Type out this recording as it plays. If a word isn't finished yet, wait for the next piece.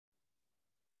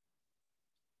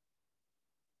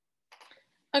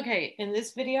Okay, in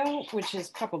this video, which is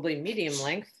probably medium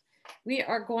length, we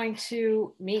are going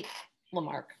to meet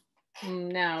Lamarck.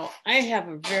 Now, I have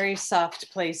a very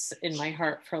soft place in my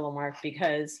heart for Lamarck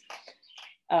because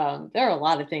there are a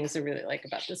lot of things I really like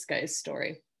about this guy's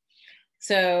story.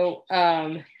 So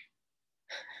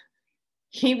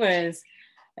he was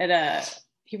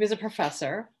he was a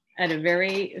professor at a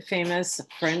very famous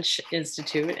French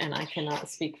institute, and I cannot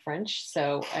speak French,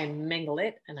 so I mangle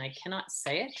it and I cannot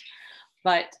say it.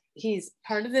 But he's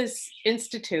part of this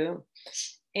institute.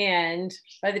 And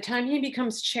by the time he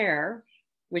becomes chair,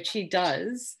 which he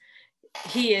does,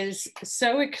 he is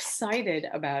so excited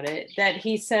about it that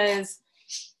he says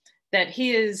that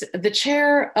he is the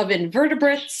chair of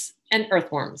invertebrates and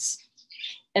earthworms.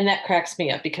 And that cracks me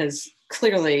up because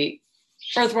clearly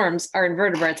earthworms are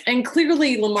invertebrates. And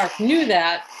clearly Lamarck knew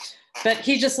that, but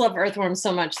he just loved earthworms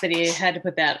so much that he had to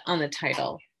put that on the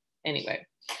title anyway.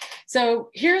 So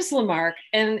here's Lamarck,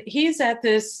 and he's at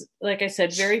this, like I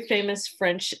said, very famous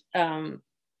French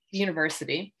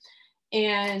university.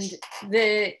 And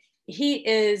the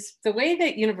way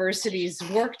that universities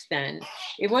worked then,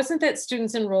 it wasn't that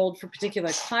students enrolled for particular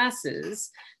classes,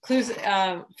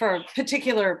 for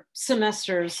particular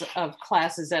semesters of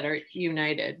classes that are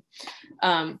united.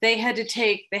 They had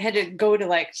to go to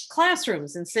like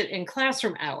classrooms and sit in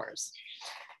classroom hours.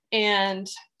 And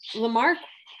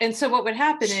so what would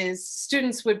happen is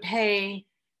students would pay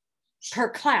per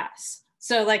class.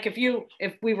 So like if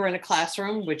we were in a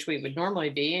classroom, which we would normally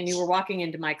be, and you were walking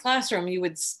into my classroom, you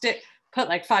would put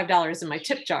like $5 in my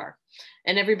tip jar.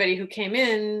 And everybody who came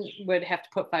in would have to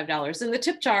put $5 in the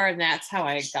tip jar, and that's how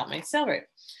I got my salary.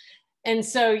 And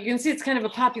so you can see it's kind of a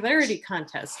popularity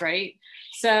contest, right?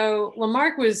 So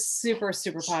Lamarck was super,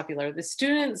 super popular. The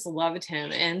students loved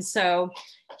him. And so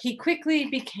he quickly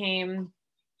became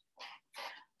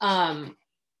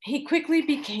he quickly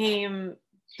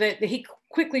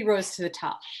rose to the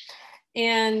top.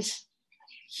 And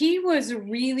he was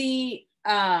really,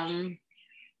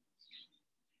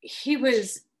 he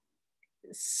was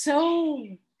so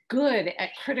good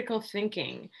at critical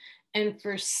thinking and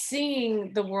for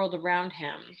seeing the world around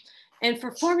him and for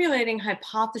formulating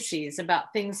hypotheses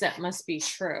about things that must be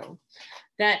true,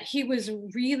 that he was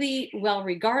really well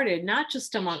regarded, not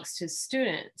just amongst his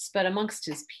students, but amongst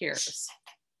his peers.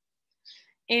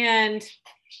 And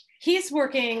he's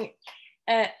working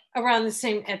at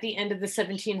the end of the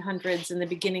 1700s and the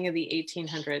beginning of the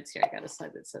 1800s. Here, I got a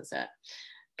slide that says that.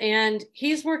 And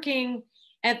he's working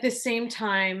at the same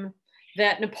time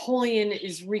that Napoleon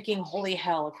is wreaking holy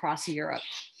hell across Europe.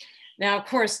 Now, of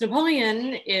course,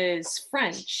 Napoleon is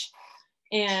French.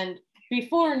 And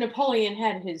before Napoleon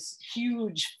had his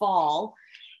huge fall,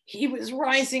 he was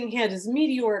rising, he had his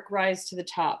meteoric rise to the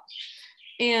top.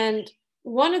 And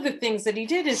one of the things that he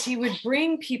did is he would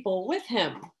bring people with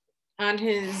him on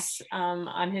his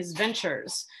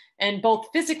ventures, and both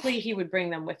physically he would bring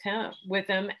them with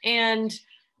him and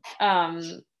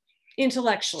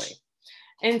intellectually.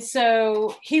 And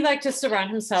so Napoleon liked to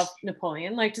surround himself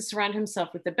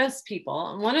with the best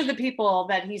people. And one of the people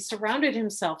that he surrounded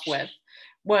himself with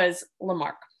was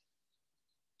Lamarck.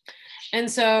 And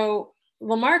so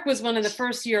Lamarck was one of the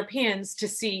first Europeans to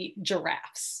see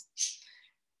giraffes.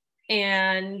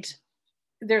 And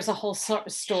there's a whole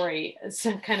story, it's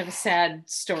kind of a sad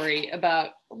story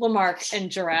about Lamarck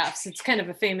and giraffes. It's kind of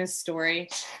a famous story.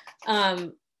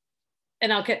 And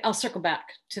I'll circle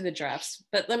back to the giraffes,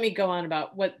 but let me go on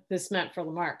about what this meant for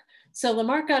Lamarck. So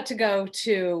Lamarck got to go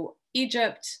to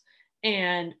Egypt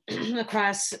and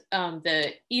across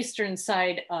the eastern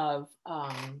side of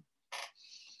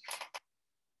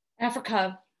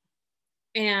Africa.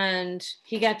 And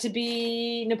he got to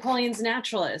be Napoleon's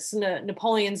naturalist,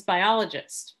 Napoleon's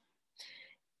biologist,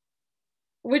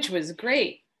 which was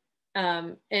great.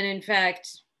 And in fact,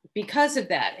 because of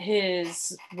that,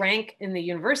 his rank in the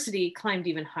university climbed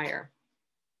even higher.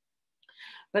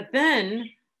 But then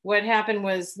what happened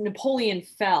was Napoleon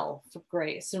fell from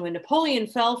grace. And when Napoleon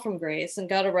fell from grace and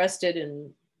got arrested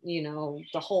and,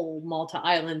 the whole Malta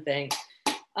Island thing,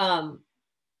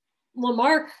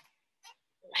 Lamarck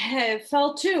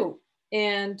fell too.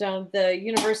 And the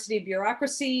university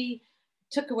bureaucracy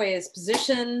took away his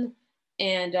position,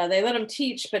 and they let him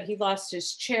teach, but he lost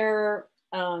his chair.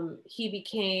 He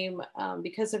became,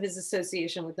 because of his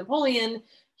association with Napoleon,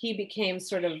 he became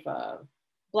sort of a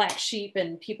black sheep,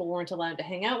 and people weren't allowed to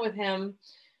hang out with him.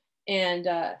 And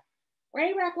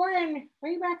way back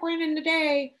when in the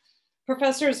day,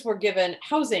 professors were given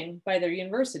housing by their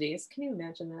universities. Can you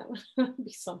imagine that? That would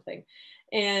be something.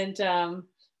 And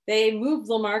they moved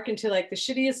Lamarck into like the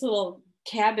shittiest little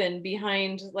cabin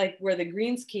behind like where the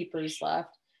greenskeepers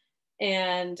left.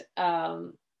 And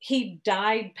he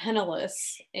died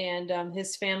penniless, and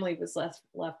his family was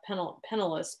left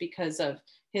penniless because of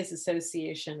his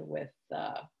association with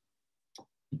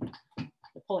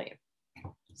Napoleon.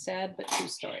 Sad but true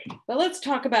story. But let's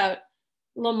talk about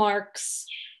Lamarck's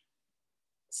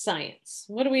science.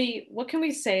 What can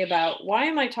we say about, why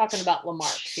am I talking about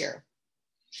Lamarck here?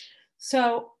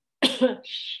 So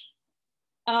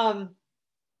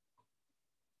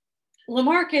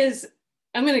Lamarck is,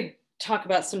 I'm going to talk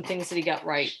about some things that he got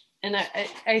right. And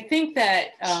I think that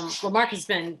Lamarck has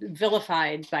been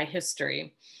vilified by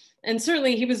history. And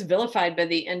certainly he was vilified by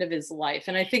the end of his life.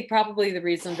 And I think probably the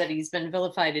reason that he's been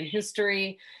vilified in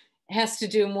history has to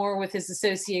do more with his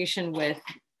association with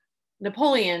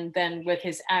Napoleon than with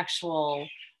his actual,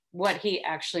 what he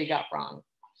actually got wrong.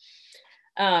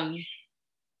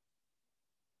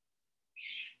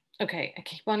 Okay, I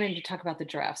keep wanting to talk about the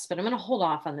giraffes, but I'm going to hold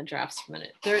off on the giraffes for a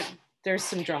minute. There's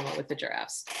some drama with the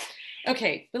giraffes.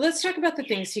 Okay, but let's talk about the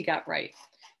things he got right.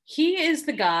 He is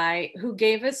the guy who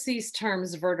gave us these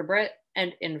terms vertebrate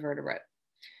and invertebrate.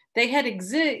 They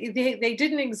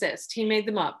didn't exist. He made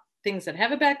them up. Things that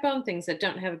have a backbone, things that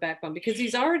don't have a backbone, because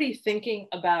he's already thinking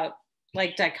about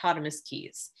like dichotomous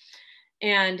keys.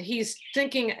 And he's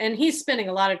thinking, and he's spending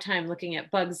a lot of time looking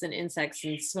at bugs and insects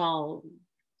and small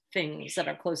things that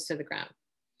are close to the ground.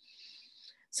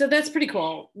 So that's pretty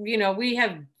cool. You know, we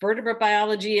have vertebrate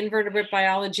biology, invertebrate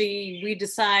biology. We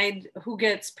decide who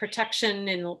gets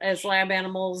protection as lab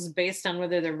animals based on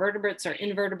whether they're vertebrates or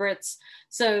invertebrates.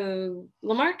 So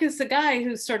Lamarck is the guy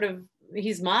who's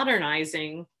he's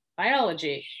modernizing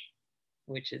biology,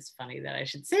 which is funny that I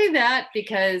should say that,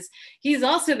 because he's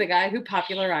also the guy who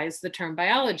popularized the term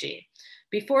biology.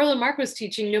 Before Lamarck was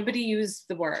teaching, nobody used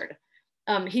the word.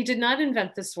 He did not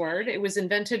invent this word. It was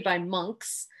invented by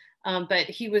monks. But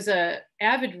he was an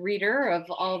avid reader of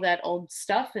all that old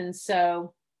stuff. And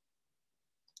so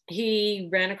he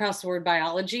ran across the word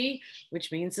biology,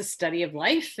 which means the study of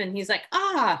life. And he's like,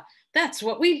 that's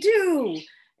what we do.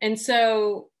 And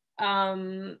so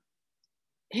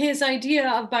his idea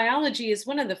of biology is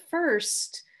one of the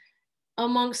first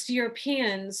amongst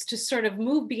Europeans to sort of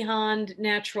move beyond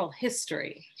natural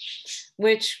history,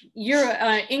 which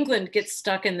England gets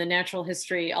stuck in the natural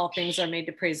history, all things are made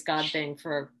to praise God thing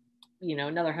for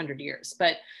another 100 years.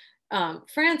 But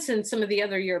France and some of the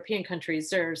other European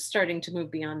countries are starting to move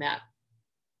beyond that.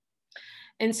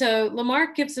 And so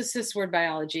Lamarck gives us this word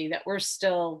biology that we're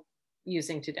still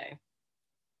using today.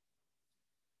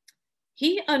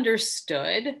 He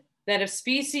understood that if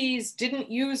species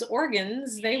didn't use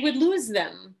organs, they would lose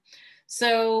them.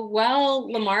 So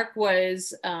while Lamarck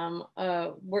was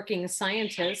a working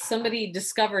scientist, somebody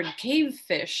discovered cave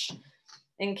fish.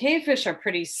 And cavefish are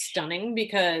pretty stunning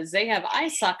because they have eye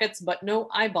sockets, but no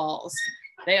eyeballs.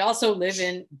 They also live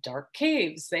in dark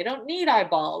caves. They don't need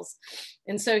eyeballs.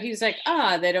 And so he's like,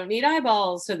 they don't need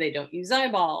eyeballs, so they don't use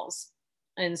eyeballs.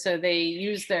 And so they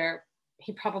use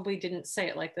he probably didn't say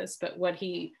it like this, but what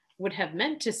he would have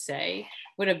meant to say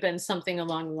would have been something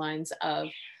along the lines of,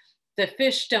 the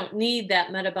fish don't need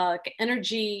that metabolic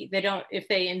energy. If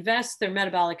they invest their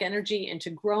metabolic energy into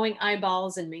growing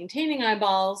eyeballs and maintaining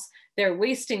eyeballs, they're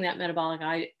wasting that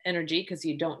metabolic energy because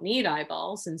you don't need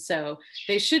eyeballs. And so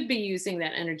they should be using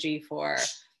that energy for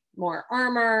more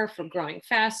armor, for growing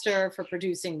faster, for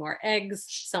producing more eggs,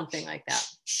 something like that.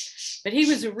 But he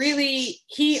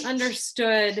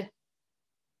understood,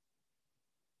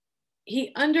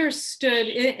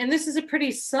 and this is a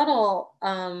pretty subtle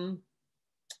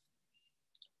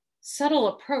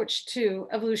approach to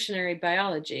evolutionary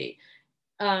biology.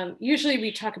 Usually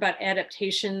we talk about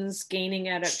adaptations, gaining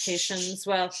adaptations.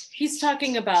 Well, he's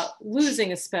talking about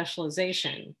losing a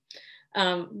specialization,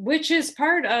 which is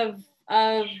part of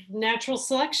natural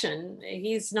selection.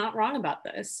 He's not wrong about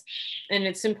this, and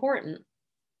it's important.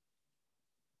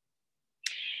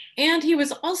 And he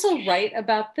was also right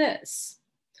about this.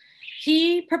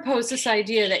 He proposed this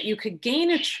idea that you could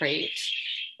gain a trait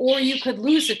or you could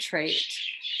lose a trait.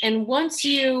 And once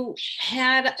you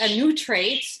had a new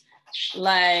trait,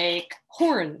 like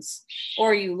horns,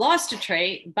 or you lost a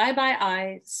trait, bye-bye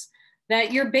eyes,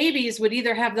 that your babies would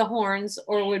either have the horns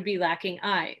or would be lacking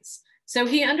eyes. So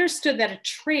he understood that a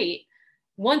trait,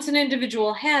 once an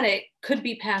individual had it, could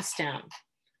be passed down,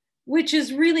 which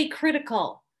is really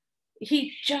critical.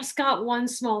 He just got one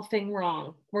small thing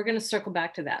wrong. We're going to circle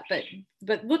back to that.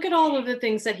 But look at all of the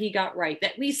things that he got right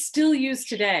that we still use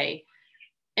today,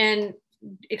 and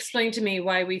explain to me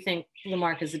why we think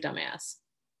Lamarck is a dumbass.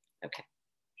 Okay.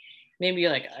 Maybe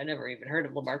you're like, I never even heard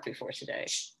of Lamarck before today.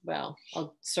 Well,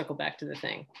 I'll circle back to the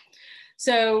thing.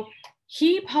 So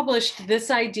he published this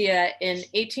idea in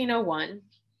 1801,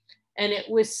 And it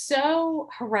was so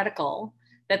heretical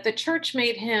that the church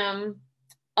made him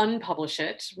unpublish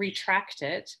it, retract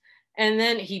it. And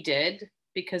then he did,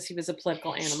 because he was a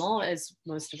political animal, as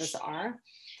most of us are.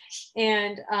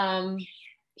 And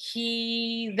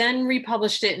he then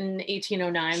republished it in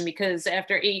 1809 because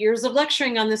after 8 years of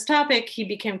lecturing on this topic, he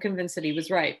became convinced that he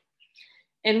was right.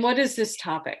 And what is this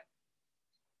topic?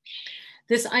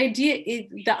 This idea,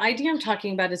 the idea I'm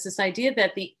talking about is this idea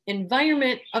that the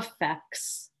environment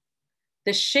affects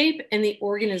the shape and the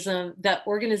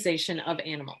organization of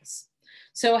animals.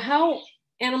 So how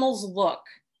animals look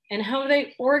and how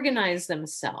they organize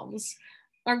themselves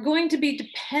are going to be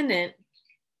dependent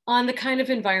on the kind of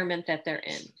environment that they're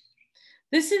in.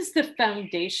 This is the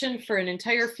foundation for an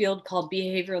entire field called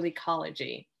behavioral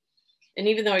ecology. And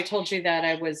even though I told you that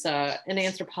I was an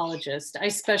anthropologist, I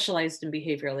specialized in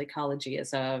behavioral ecology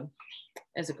as a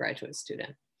graduate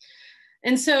student.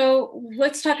 And so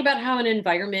let's talk about how an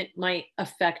environment might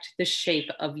affect the shape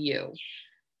of you.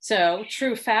 So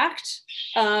true fact,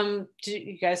 do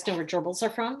you guys know where gerbils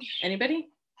are from? Anybody?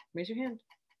 Raise your hand.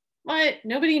 What?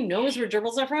 Nobody knows where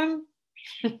gerbils are from?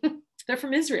 They're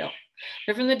from Israel.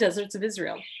 They're from the deserts of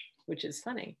Israel, which is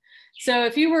funny. So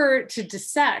if you were to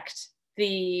dissect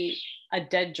a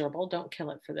dead gerbil, don't kill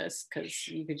it for this because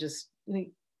you could just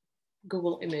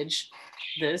Google image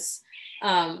this.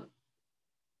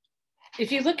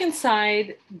 If you look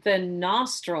inside the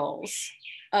nostrils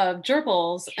of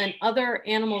gerbils and other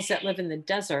animals that live in the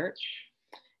desert,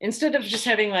 instead of just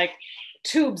having like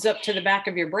tubes up to the back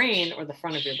of your brain or the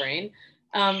front of your brain,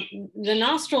 the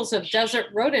nostrils of desert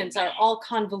rodents are all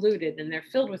convoluted and they're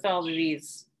filled with all of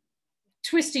these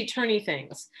twisty, turny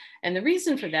things. And the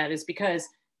reason for that is because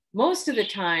most of the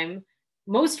time,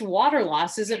 most water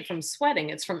loss isn't from sweating,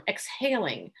 it's from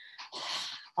exhaling.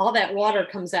 All that water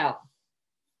comes out,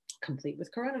 complete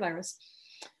with coronavirus,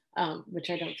 which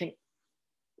I don't think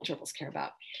gerbils care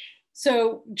about.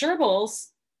 So gerbils,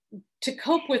 to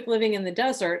cope with living in the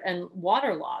desert and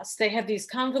water loss, they have these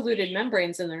convoluted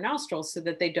membranes in their nostrils so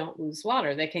that they don't lose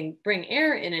water. They can bring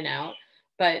air in and out,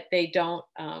 but they don't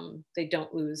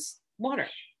lose water.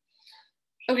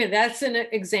 Okay, that's an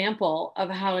example of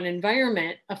how an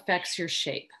environment affects your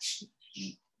shape.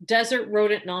 Desert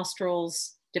rodent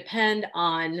nostrils depend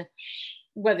on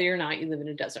whether or not you live in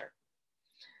a desert.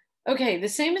 Okay, the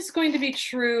same is going to be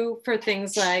true for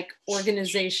things like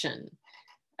organization.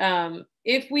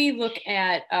 If we look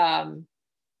at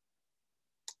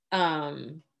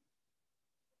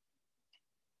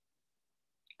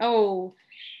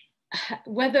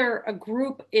whether a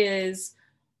group is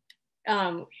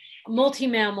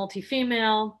multi-male,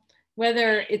 multi-female,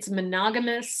 whether it's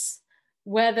monogamous,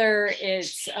 whether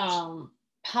it's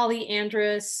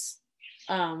polyandrous,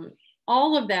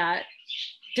 all of that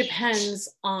depends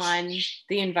on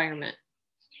the environment.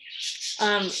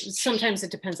 Sometimes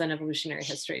it depends on evolutionary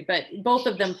history, but both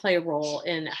of them play a role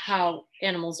in how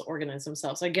animals organize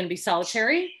themselves. Are you going to be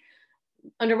solitary?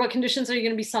 Under what conditions are you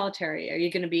going to be solitary? Are you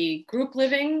going to be group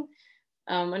living?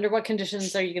 Under what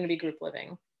conditions are you going to be group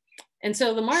living? And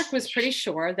so Lamarck was pretty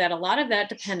sure that a lot of that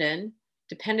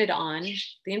depended on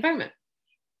the environment,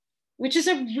 which is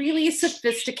a really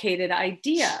sophisticated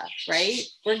idea, right?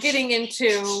 We're getting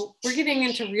into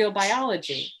real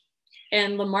biology,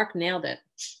 and Lamarck nailed it.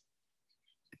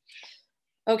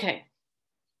 Okay.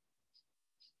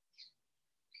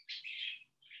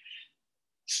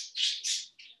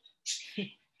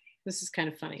 This is kind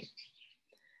of funny.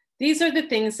 These are the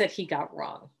things that he got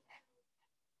wrong.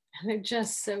 And they're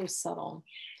just so subtle.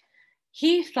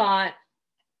 He thought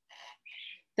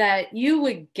that you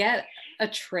would get a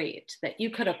trait, that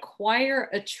you could acquire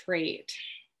a trait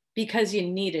because you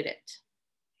needed it.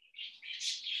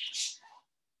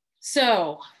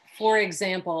 So, for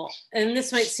example, and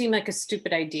this might seem like a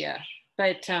stupid idea,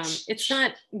 but it's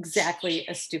not exactly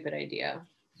a stupid idea.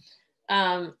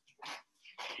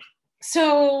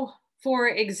 So, for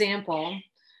example,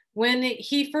 when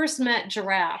he first met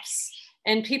giraffes,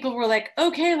 and people were like,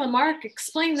 okay, Lamarck,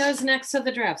 explain those necks to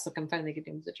the giraffes. Look, I'm finally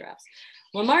getting to the giraffes.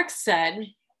 Lamarck said,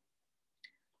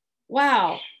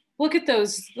 wow, look at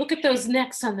those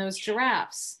necks on those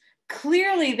giraffes.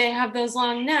 Clearly they have those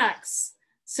long necks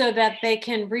so that they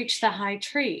can reach the high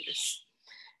trees.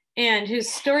 And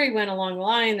his story went along the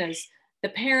line as the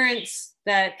parents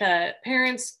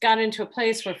got into a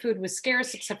place where food was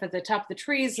scarce except at the top of the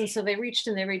trees. And so they reached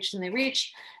and they reached and they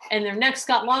reached, and their necks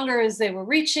got longer as they were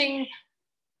reaching.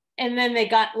 And then they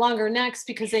got longer necks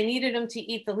because they needed them to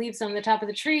eat the leaves on the top of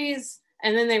the trees.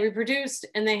 And then they reproduced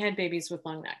and they had babies with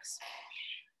long necks.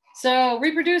 So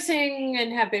reproducing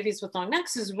and have babies with long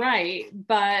necks is right.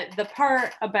 But the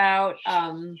part about,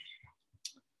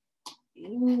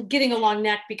 getting a long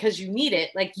neck because you need it.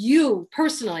 Like you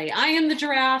personally, I am the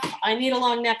giraffe. I need a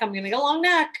long neck. I'm going to get a long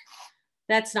neck.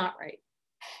 That's not right.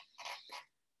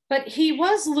 But he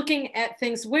was looking at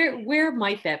things, where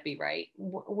might that be right?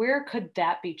 Where could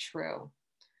that be true?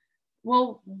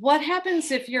 Well, what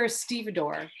happens if you're a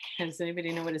stevedore? Does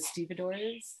anybody know what a stevedore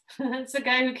is? It's the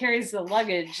guy who carries the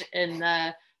luggage and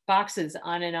the boxes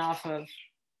on and off of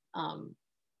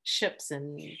ships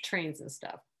and trains and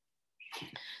stuff.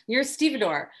 You're a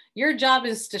stevedore. Your job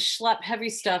is to schlep heavy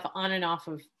stuff on and off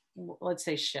of, let's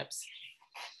say, ships.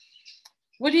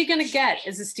 What are you going to get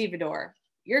as a stevedore?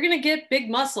 You're going to get big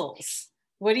muscles.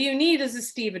 What do you need as a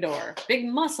stevedore? Big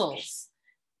muscles.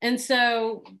 And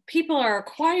so people are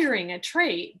acquiring a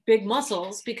trait, big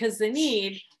muscles, because they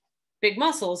need big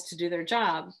muscles to do their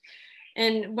job.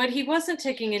 And what he wasn't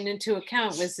taking into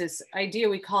account was this idea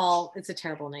we call, it's a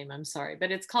terrible name, I'm sorry,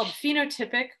 but it's called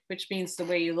phenotypic, which means the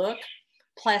way you look,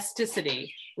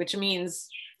 plasticity, which means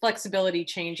flexibility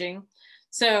changing.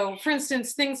 So for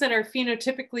instance, things that are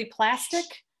phenotypically plastic,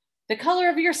 the color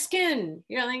of your skin,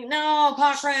 you're like, no,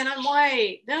 Pochron, I'm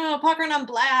white. No, Pochron, I'm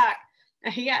black.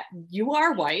 Yeah, you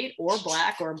are white or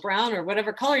black or brown or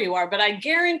whatever color you are, but I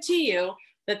guarantee you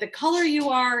that the color you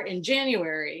are in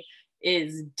January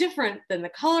is different than the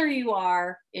color you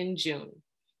are in June,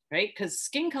 right? Because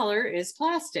skin color is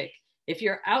plastic. If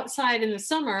you're outside in the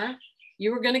summer,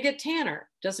 you are going to get tanner.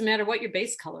 Doesn't matter what your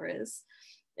base color is.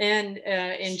 And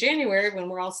in January, when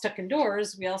we're all stuck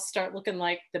indoors, we all start looking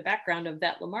like the background of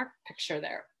that Lamarck picture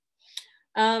there.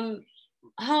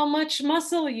 How much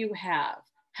muscle you have,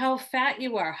 how fat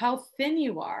you are, how thin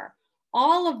you are,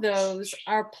 all of those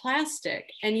are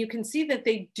plastic. And you can see that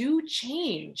they do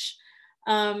change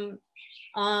in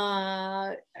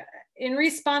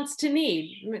response to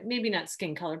need, maybe not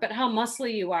skin color, but how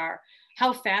muscly you are,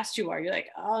 how fast you are. You're like,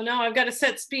 oh no, I've got to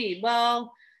set speed.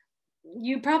 Well,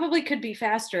 you probably could be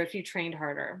faster if you trained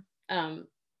harder.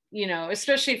 You know,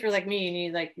 especially if you're like me and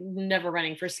you like never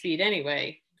running for speed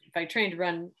anyway. If I trained to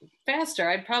run faster,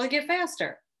 I'd probably get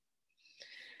faster.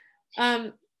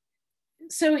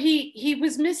 So he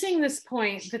was missing this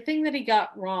point. The thing that he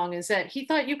got wrong is that he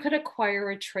thought you could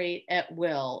acquire a trait at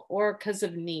will or because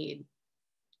of need.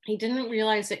 He didn't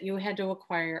realize that you had to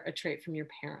acquire a trait from your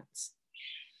parents.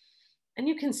 And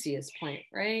you can see his point,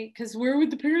 right? Because where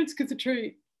would the parents get the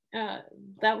trait?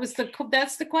 That's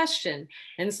the question.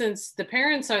 And since the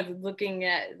parents are looking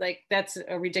at like, that's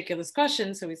a ridiculous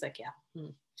question. So he's like, yeah.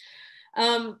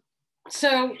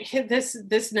 So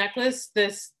this necklace,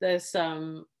 this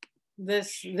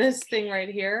thing right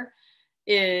here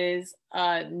is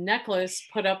a necklace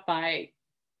put up by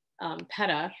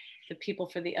PETA, the People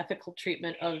for the Ethical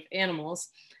Treatment of Animals.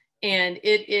 And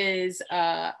it is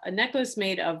a necklace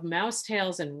made of mouse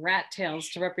tails and rat tails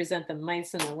to represent the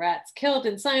mice and the rats killed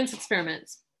in science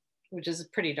experiments, which is a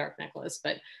pretty dark necklace,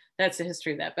 but that's the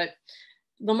history of that. But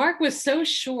Lamarck was so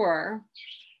sure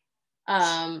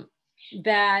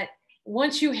that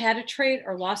once you had a trait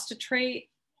or lost a trait,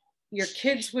 your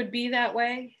kids would be that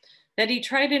way, that he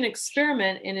tried an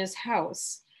experiment in his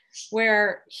house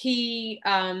where he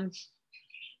got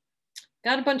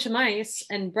a bunch of mice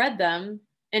and bred them,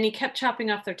 and he kept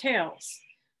chopping off their tails.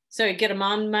 So he'd get a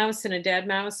mom mouse and a dad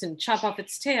mouse and chop off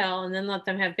its tail and then let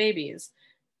them have babies.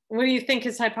 What do you think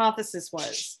his hypothesis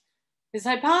was? His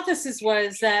hypothesis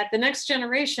was that the next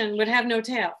generation would have no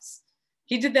tails.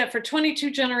 He did that for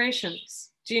 22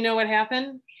 generations. Do you know what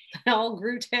happened? They all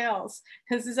grew tails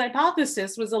because his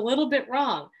hypothesis was a little bit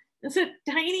wrong. It's a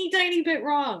tiny, tiny bit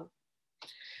wrong.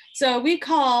 So we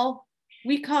call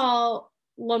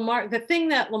Lamarck, the thing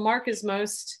that Lamarck is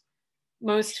most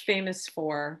famous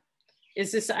for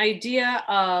is this idea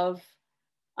of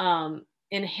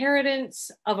inheritance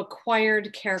of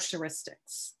acquired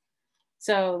characteristics.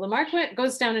 So Lamarck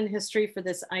goes down in history for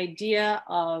this idea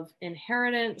of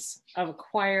inheritance of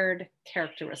acquired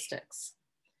characteristics.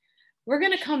 We're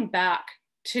going to come back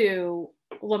to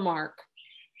Lamarck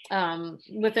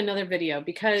with another video,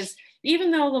 because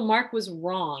even though Lamarck was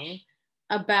wrong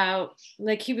about,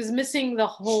 like, he was missing the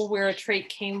whole where a trait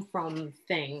came from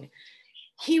thing,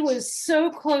 he was so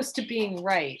close to being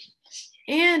right.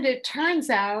 And it turns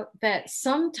out that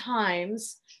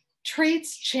sometimes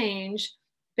traits change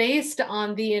based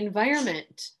on the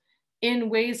environment in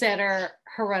ways that are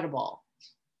heritable.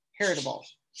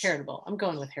 I'm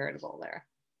going with heritable there.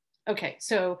 Okay,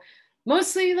 so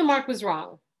mostly Lamarck was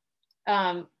wrong.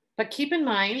 But keep in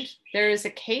mind, there is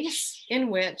a case in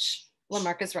which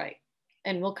Lamarck is right.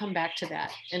 And we'll come back to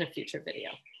that in a future video.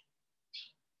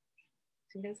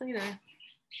 See you guys later.